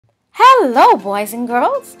Hello, boys and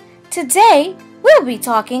girls. Today, we'll be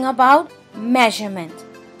talking about measurement,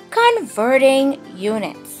 converting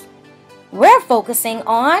units. We're focusing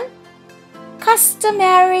on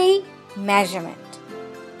customary measurement.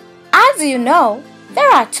 As you know,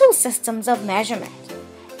 there are two systems of measurement.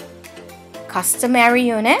 Customary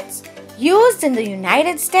units used in the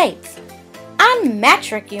United States and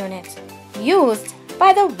metric units used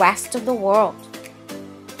by the rest of the world.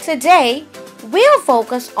 Today, we'll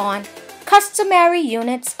focus on customary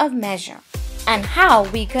units of measure and how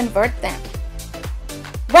we convert them.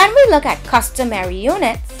 When we look at customary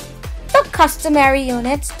units, the customary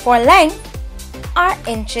units for length are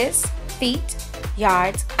inches, feet,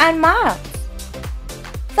 yards, and miles.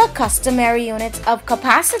 The customary units of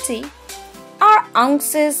capacity are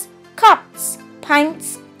ounces, cups,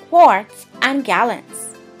 pints, quarts, and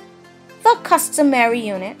gallons. The customary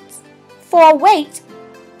units for weight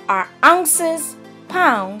are ounces,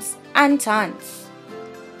 pounds, and tons.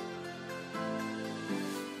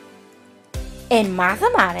 In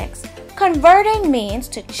mathematics, converting means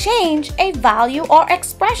to change a value or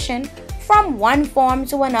expression from one form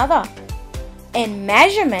to another. In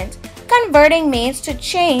measurement, converting means to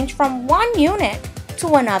change from one unit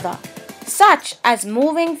to another, such as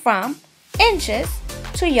moving from inches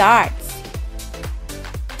to yards.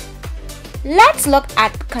 Let's look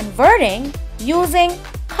at converting using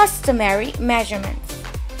customary measurements.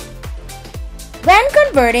 When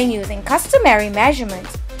converting using customary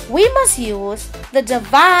measurements, we must use the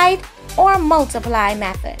divide or multiply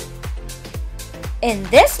method. In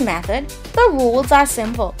this method, the rules are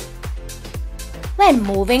simple. When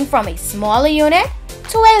moving from a smaller unit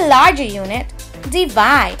to a larger unit,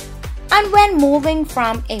 divide. And when moving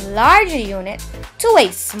from a larger unit to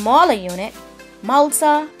a smaller unit,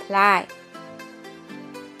 multiply.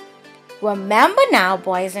 Remember now,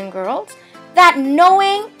 boys and girls, that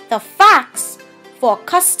knowing the facts for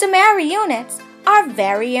customary units are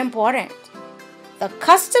very important. The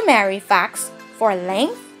customary facts for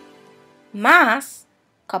length, mass,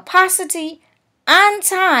 capacity, and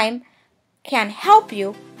time can help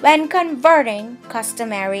you when converting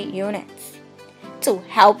customary units. To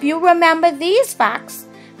help you remember these facts,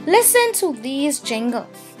 listen to these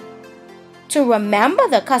jingles. To remember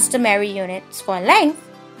the customary units for length,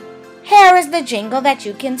 here is the jingle that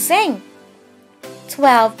you can sing.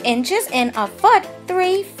 12 inches in a foot,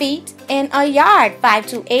 3 feet in a yard, 5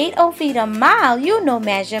 to 80 feet a mile. You know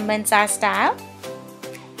measurements are style.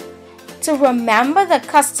 To remember the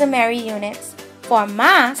customary units for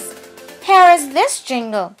mass, here is this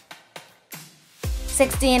jingle.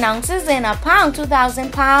 16 ounces in a pound,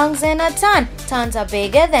 2,000 pounds in a ton. Tons are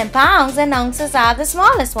bigger than pounds and ounces are the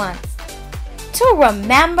smallest ones. To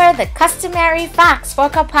remember the customary facts for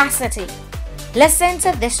capacity, listen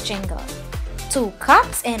to this jingle. 2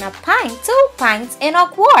 cups in a pint, 2 pints in a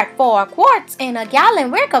quart, 4 quarts in a gallon.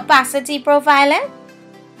 We're capacity profiling.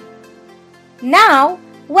 Now,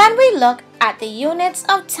 when we look at the units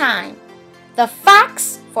of time, the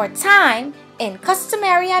facts for time in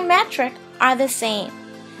customary and metric are the same.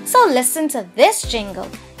 So listen to this jingle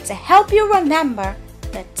to help you remember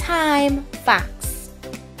the time facts.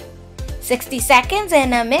 60 seconds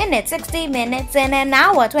in a minute, 60 minutes in an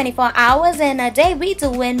hour, 24 hours in a day. We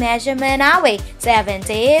doing measurement our way. 7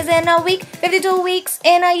 days in a week, 52 weeks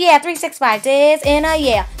in a year, 365 days in a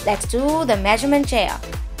year. Let's do the measurement chair.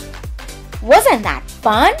 Wasn't that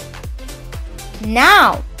fun?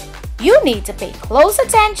 Now, you need to pay close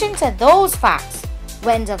attention to those facts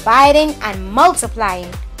when dividing and multiplying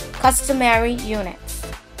customary units.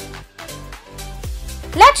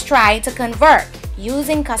 Let's try to convert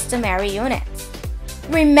using customary units.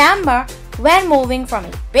 Remember, when moving from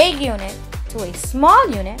a big unit to a small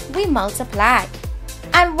unit, we multiply.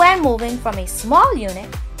 And when moving from a small unit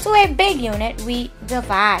to a big unit, we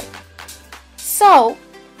divide. So,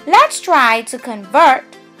 let's try to convert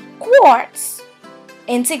quarts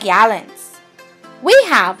into gallons. We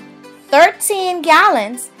have 13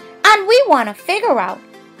 gallons and we want to figure out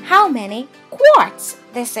how many quarts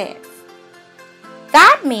this is.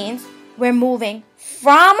 That means we're moving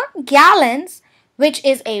from gallons, which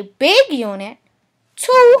is a big unit,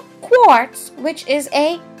 to quarts, which is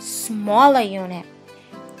a smaller unit.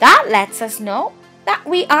 That lets us know that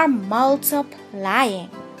we are multiplying.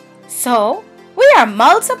 So, we are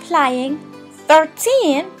multiplying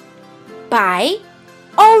 13 by,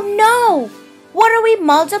 oh no, what are we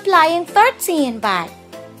multiplying 13 by?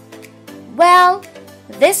 Well,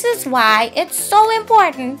 this is why it's so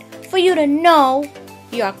important for you to know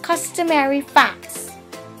your customary facts.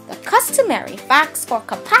 The customary facts for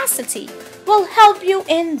capacity will help you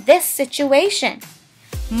in this situation.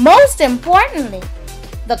 Most importantly,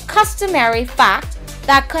 the customary fact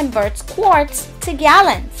that converts quarts to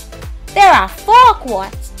gallons. There are 4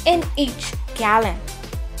 quarts in each gallon.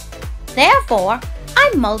 Therefore,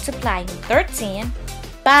 I'm multiplying 13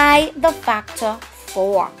 by the factor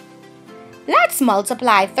 4. Let's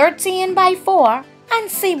multiply 13 by 4 and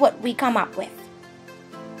see what we come up with.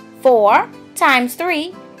 4 times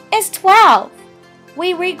 3 is 12.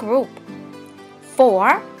 We regroup.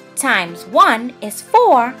 4 times 1 is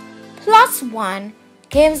 4, plus 1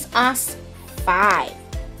 gives us 5.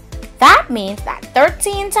 That means that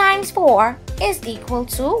 13 times 4 is equal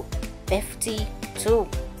to 52.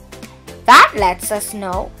 That lets us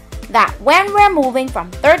know that when we're moving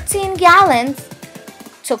from 13 gallons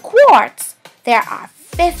to quarts, there are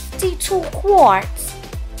 52 quarts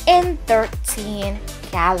in 13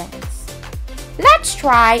 gallons. Let's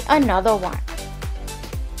try another one.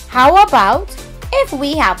 How about if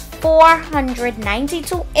we have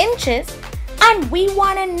 492 inches and we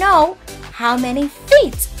want to know how many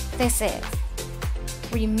feet this is?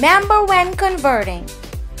 Remember when converting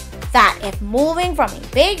that if moving from a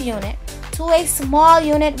big unit to a small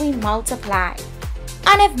unit, we multiply.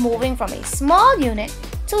 And if moving from a small unit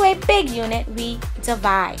to a big unit, we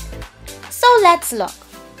divide. So let's look.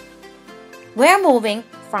 We're moving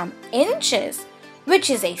from inches, which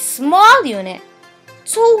is a small unit,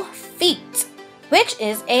 to feet, which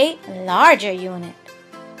is a larger unit.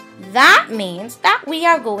 That means that we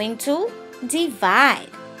are going to divide.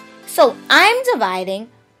 So I'm dividing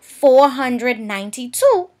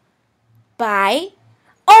 492 by,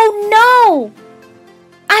 oh no!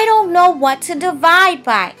 I don't know what to divide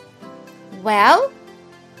by. Well,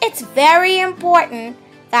 it's very important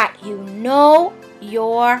that you know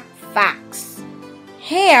your facts.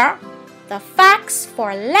 Here, the facts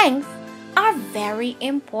for length are very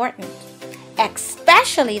important,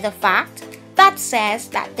 especially the fact that says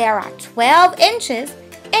that there are 12 inches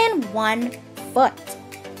in 1 foot.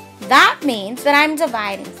 That means that I'm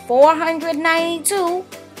dividing 492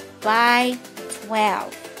 by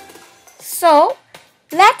 12. So,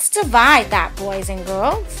 let's divide that, boys and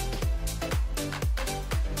girls.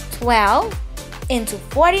 12 into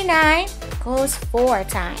 49 goes 4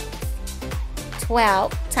 times.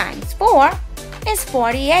 12 times 4 is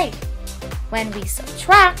 48. When we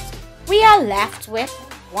subtract, we are left with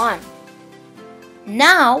 1.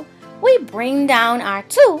 Now, we bring down our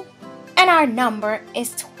 2 and our number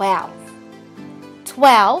is 12.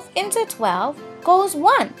 12 into 12 goes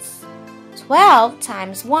once. 12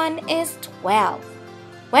 times 1 is 12.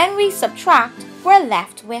 When we subtract, we're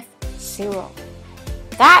left with 0.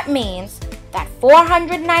 That means that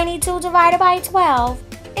 492 divided by 12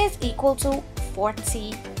 is equal to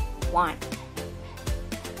 41.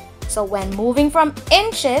 So when moving from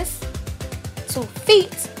inches to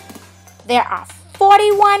feet, there are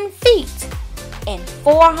 41 feet in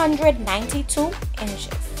 492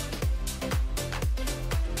 inches.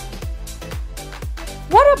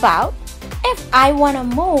 What about if I want to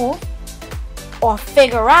move or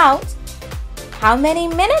figure out how many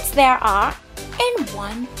minutes there are in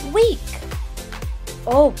 1 week?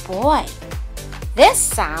 Oh boy, this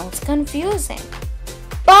sounds confusing,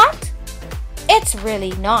 but it's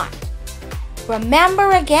really not.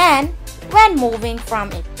 Remember again, when moving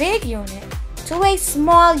from a big unit to a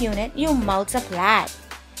small unit, you multiply.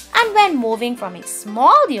 And when moving from a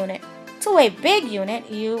small unit to a big unit,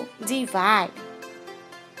 you divide.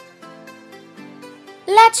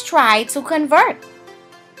 Let's try to convert.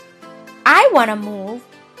 I want to move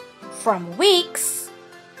from weeks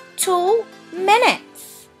to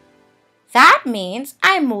minutes. That means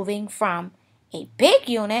I'm moving from a big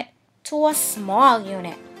unit to a small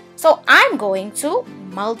unit. So I'm going to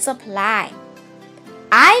multiply.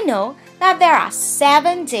 I know that there are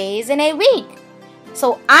 7 days in a week.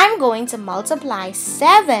 So I'm going to multiply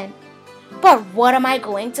 7. But what am I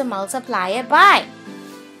going to multiply it by?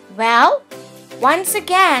 Well, once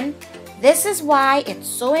again, this is why it's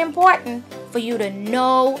so important for you to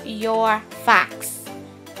know your facts.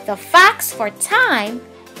 The facts for time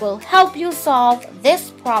will help you solve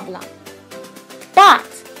this problem. But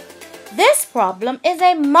this problem is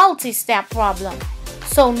a multi-step problem,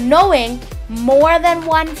 so knowing more than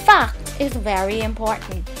one fact is very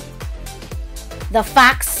important. The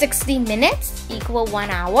facts 60 minutes equal 1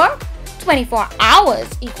 hour, 24 hours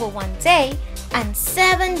equal 1 day, and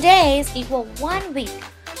 7 days equal 1 week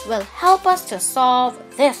will help us to solve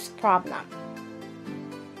this problem.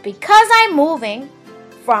 Because I'm moving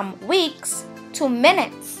from weeks to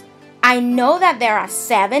minutes, I know that there are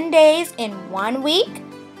 7 days in 1 week.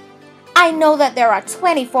 I know that there are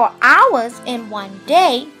 24 hours in 1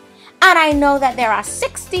 day. And I know that there are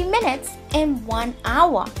 60 minutes in 1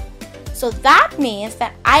 hour. So that means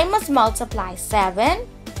that I must multiply 7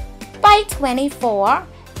 by 24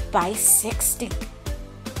 by 60.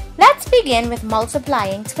 Let's begin with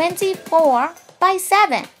multiplying 24 by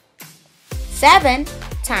 7. 7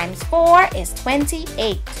 times 4 is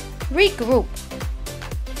 28. Regroup.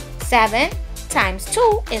 7 times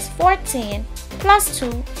 2 is 14 plus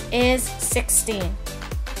 2 is 16.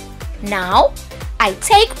 Now, I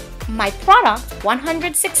take my product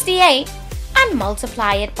 168 and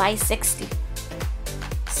multiply it by 60.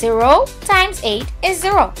 0 times 8 is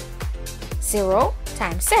 0. 0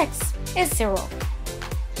 times 6 is 0.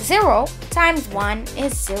 0 times 1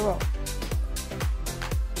 is 0.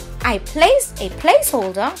 I place a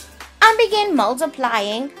placeholder and begin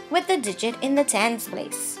multiplying with the digit in the tens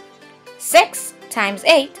place. 6 times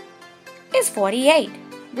 8 is 48.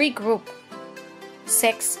 Regroup.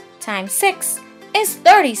 6 times 6 is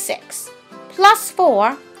 36. Plus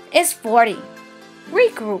 4 is 40.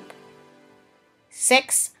 Regroup.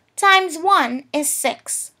 6 times 1 is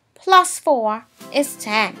 6. Plus 4 is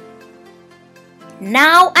 10.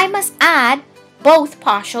 Now I must add both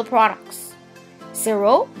partial products.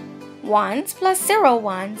 0 ones plus 0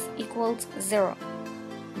 ones equals 0.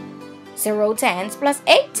 0 tens plus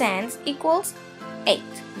 8 tens equals 8.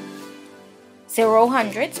 0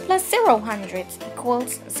 hundreds plus 0 hundreds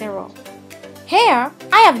equals 0. Here,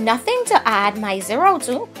 I have nothing to add my 0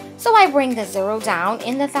 to, so I bring the 0 down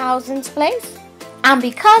in the thousands place. And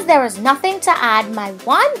because there is nothing to add my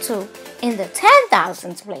 1 to in the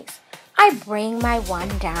 10,000s place, I bring my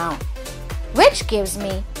 1 down, which gives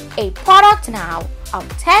me a product now of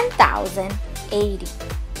 10,080.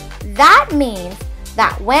 That means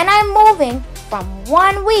that when I'm moving from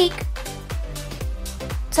 1 week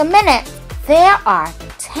to minutes, there are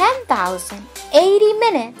 10,080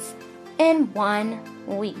 minutes in 1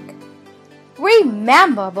 week.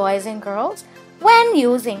 Remember, boys and girls, when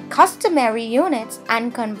using customary units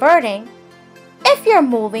and converting, if you're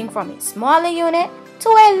moving from a smaller unit to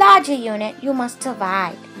a larger unit, you must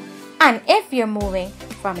divide. And if you're moving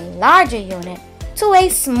from a larger unit to a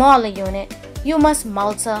smaller unit, you must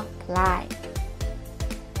multiply.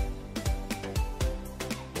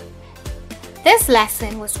 This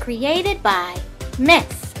lesson was created by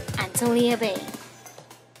Miss Antonia Bain.